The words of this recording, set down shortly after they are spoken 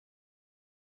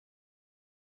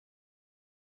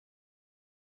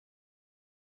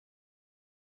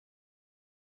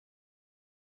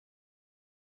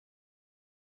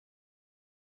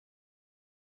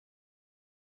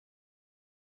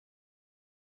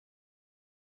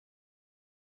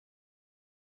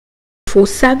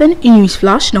7 News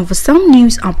Flash. Now for some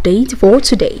news update for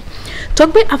today.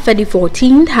 Togbe Afede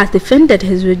XIV has defended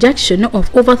his rejection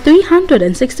of over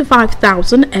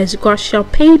 365,000 Ex-Gratia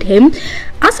paid him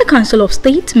as a Council of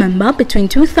State member between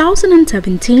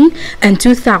 2017 and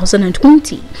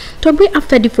 2020. Toge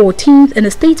Afede XIV in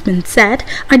a statement said,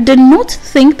 "I did not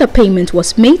think the payment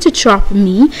was made to trap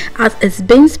me as it's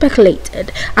been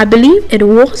speculated. I believe it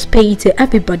was paid to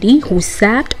everybody who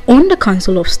served on the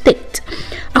Council of State."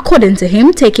 According to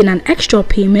him, taking an extra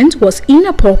payment was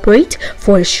inappropriate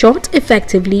for a short,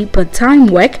 effectively part-time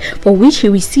work for which he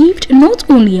received not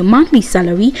only a monthly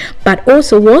salary but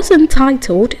also was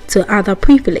entitled to other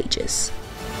privileges.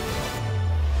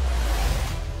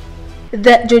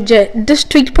 The Toge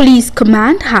District Police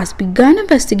Command has begun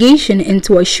investigation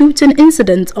into a shooting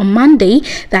incident on Monday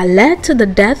that led to the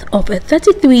death of a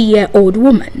 33-year-old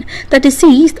woman. The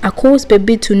deceased,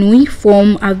 Akosbebe Tunui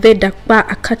from Avedakpa,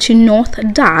 Akachi North,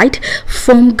 died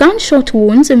from gunshot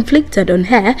wounds inflicted on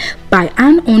her by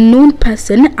an unknown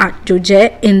person at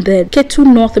Toge in the Ketu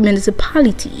North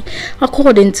municipality.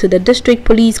 According to the District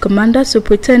Police Commander,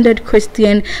 Superintendent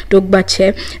Christian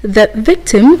Dogbache, the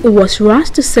victim was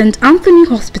rushed to St. Anthony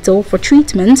Hospital for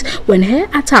treatment when her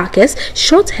attackers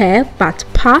shot her but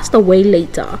passed away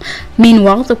later.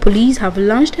 Meanwhile, the police have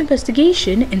launched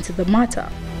investigation into the matter.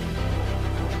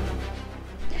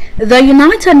 The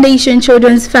United Nations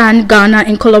Children's Fund Ghana,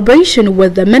 in collaboration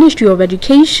with the Ministry of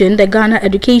Education, the Ghana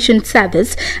Education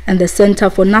Service, and the Center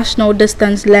for National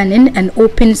Distance Learning and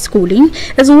Open Schooling,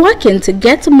 is working to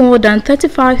get more than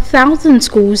 35,000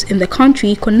 schools in the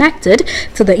country connected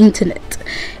to the internet.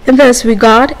 In this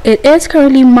regard, it is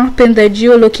currently mapping the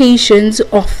geolocations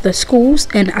of the schools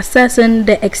and assessing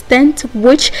the extent to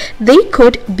which they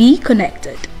could be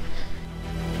connected.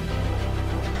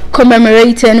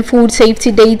 Commemorating Food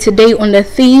Safety Day today on the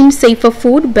theme Safer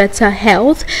Food, Better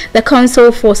Health, the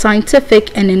Council for Scientific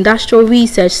and Industrial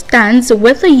Research stands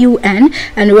with the UN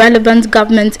and relevant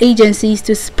government agencies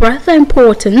to spread the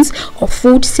importance of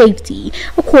food safety.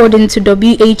 According to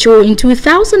WHO, in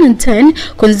 2010,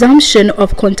 consumption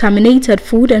of contaminated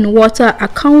food and water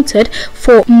accounted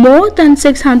for more than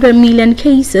 600 million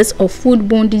cases of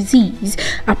foodborne disease.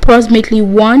 Approximately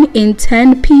 1 in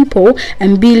 10 people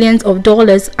and billions of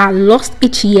dollars are lost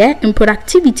each year in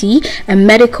productivity and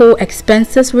medical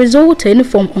expenses resulting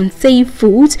from unsafe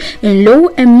foods in low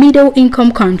and middle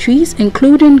income countries,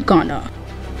 including Ghana.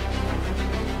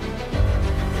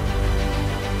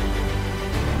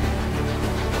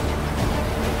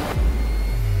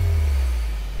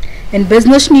 In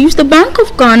business news, the Bank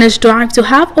of Ghana's drive to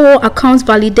have all accounts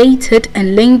validated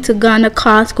and linked to Ghana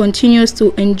cards continues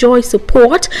to enjoy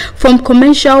support from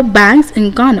commercial banks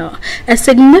in Ghana. A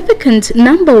significant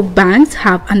number of banks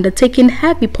have undertaken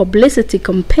heavy publicity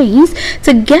campaigns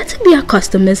to get their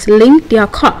customers linked their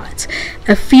cards.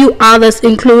 A few others,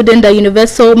 including the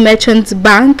Universal Merchants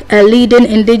Bank, a leading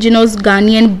indigenous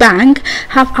Ghanaian bank,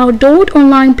 have outdoor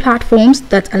online platforms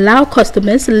that allow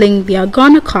customers to link their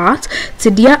Ghana cards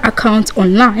to their accounts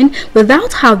online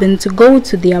without having to go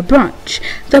to their branch.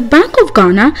 The Bank of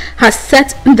Ghana has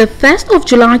set the 1st of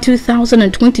July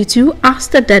 2022 as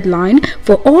the deadline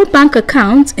for all bank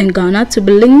accounts in Ghana to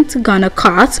be linked to Ghana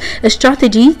cards, a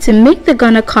strategy to make the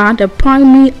Ghana card the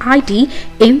primary ID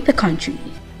in the country.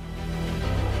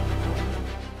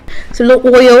 Tullow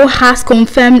Oil has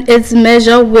confirmed its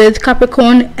merger with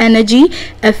Capricorn Energy,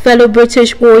 a fellow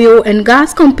British oil and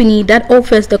gas company that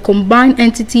offers the combined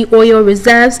entity oil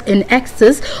reserves in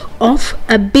excess of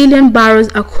 1 billion barrels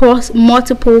across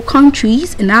multiple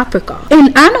countries in Africa.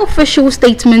 In an official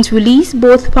statement released,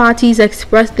 both parties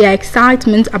expressed their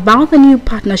excitement about the new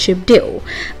partnership deal.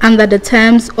 Under the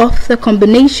terms of the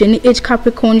combination, each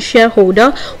Capricorn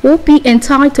shareholder will be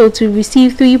entitled to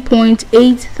receive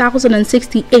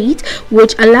 3,868,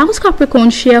 which allows Capricorn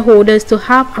shareholders to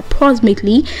have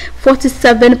approximately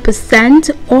 47%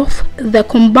 of the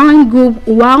combined group,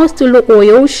 whilst Tullow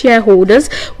Oil shareholders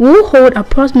will hold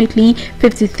approximately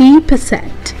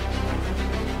 53%.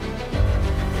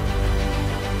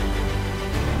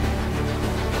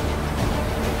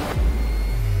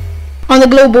 On the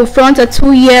global front, a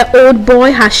 2-year-old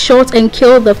boy has shot and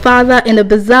killed the father in a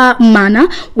bizarre manner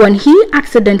when he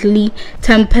accidentally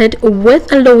tampered with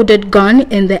a loaded gun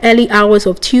in the early hours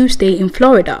of Tuesday in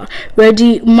Florida.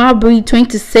 Reggie Marbury,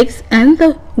 26, and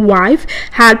the wife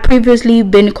had previously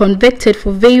been convicted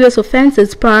for various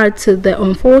offenses prior to the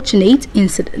unfortunate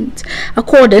incident.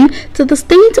 According to the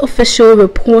state official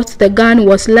reports, the gun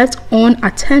was left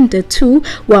unattended to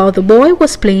while the boy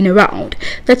was playing around.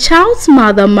 The child's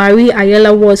mother, Marie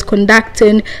Ayala, was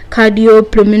conducting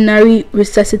cardiopulmonary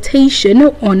resuscitation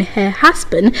on her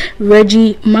husband,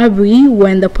 Reggie Mabry,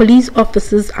 when the police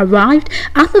officers arrived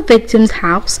at the victim's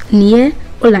house near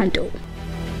Orlando.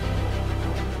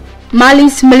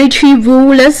 Mali's military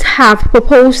rulers have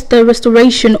proposed the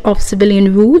restoration of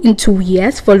civilian rule in 2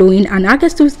 years following an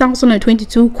August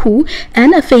 2022 coup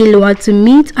and a failure to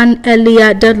meet an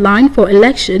earlier deadline for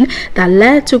election that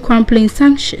led to crumbling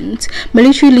sanctions.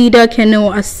 Military leader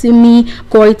Colonel Assimi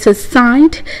Goïta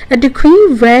signed a decree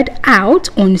read out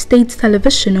on state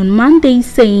television on Monday,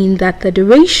 saying that the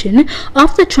duration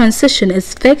of the transition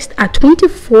is fixed at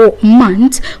 24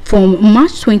 months from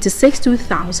March 26,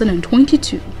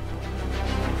 2022.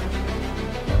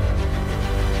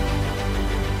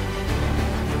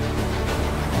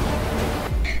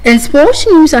 In sports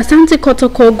news, Asante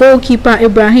Kotoko goalkeeper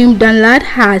Ibrahim Danlad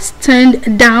has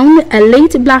turned down a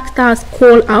late Black Stars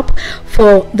call-up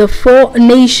for the Four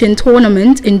Nation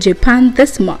tournament in Japan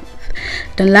this month.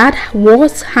 Danlad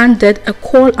was handed a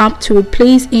call-up to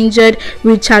replace injured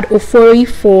Richard Ofori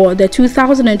for the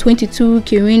 2022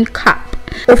 Kirin Cup.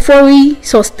 Ofori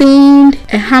sustained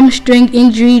a hamstring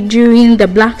injury during the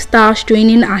Black Stars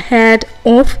training ahead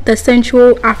of the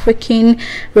Central African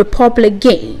Republic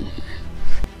game.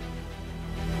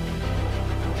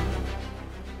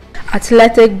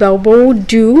 Athletic Balboa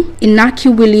duo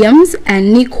Inaki Williams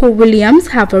and Nico Williams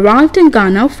have arrived in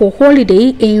Ghana for holiday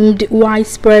amid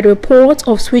widespread reports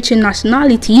of switching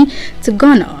nationality to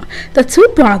Ghana. The two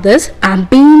brothers are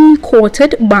being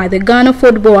courted by the Ghana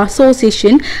Football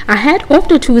Association ahead of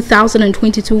the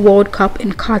 2022 World Cup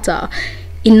in Qatar.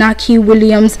 Inaki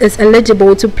Williams is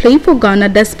eligible to play for Ghana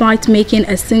despite making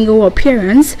a single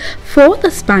appearance for the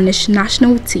Spanish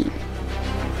national team.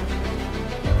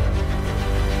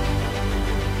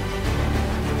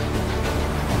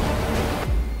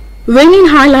 Reigning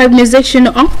High Life Musician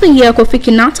of the Year Kofi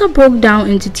Kinata broke down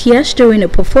into tears during a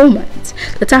performance.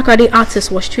 The Takade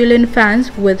artist was thrilling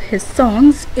fans with his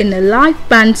songs in a live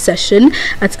band session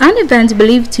at an event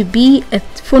believed to be a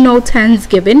funeral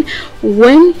Thanksgiving,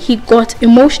 when he got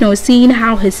emotional seeing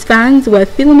how his fans were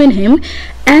filming him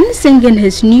and singing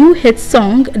his new hit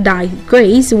song Thy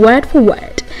Grace word for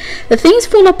word. The Things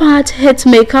Fall Apart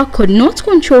hitmaker could not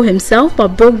control himself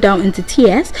but broke down into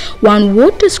tears one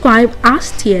would describe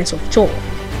as tears of joy.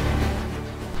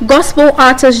 Gospel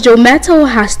artist Joe Mettle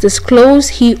has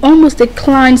disclosed he almost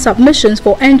declined submissions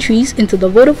for entries into the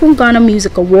Vodafone Ghana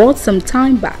Music Awards some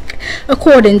time back.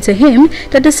 According to him,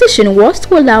 the decision was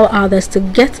to allow others to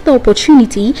get the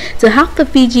opportunity to have the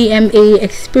VGMA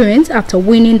experience after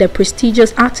winning the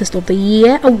prestigious Artist of the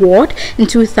Year award in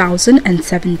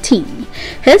 2017.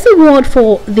 His award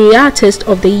for the Artist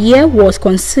of the Year was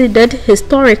considered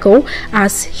historical,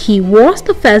 as he was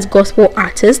the first gospel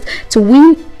artist to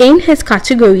win in his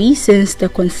category since the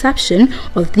conception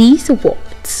of these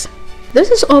awards.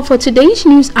 This is all for today's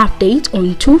news update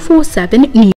on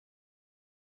 247 News.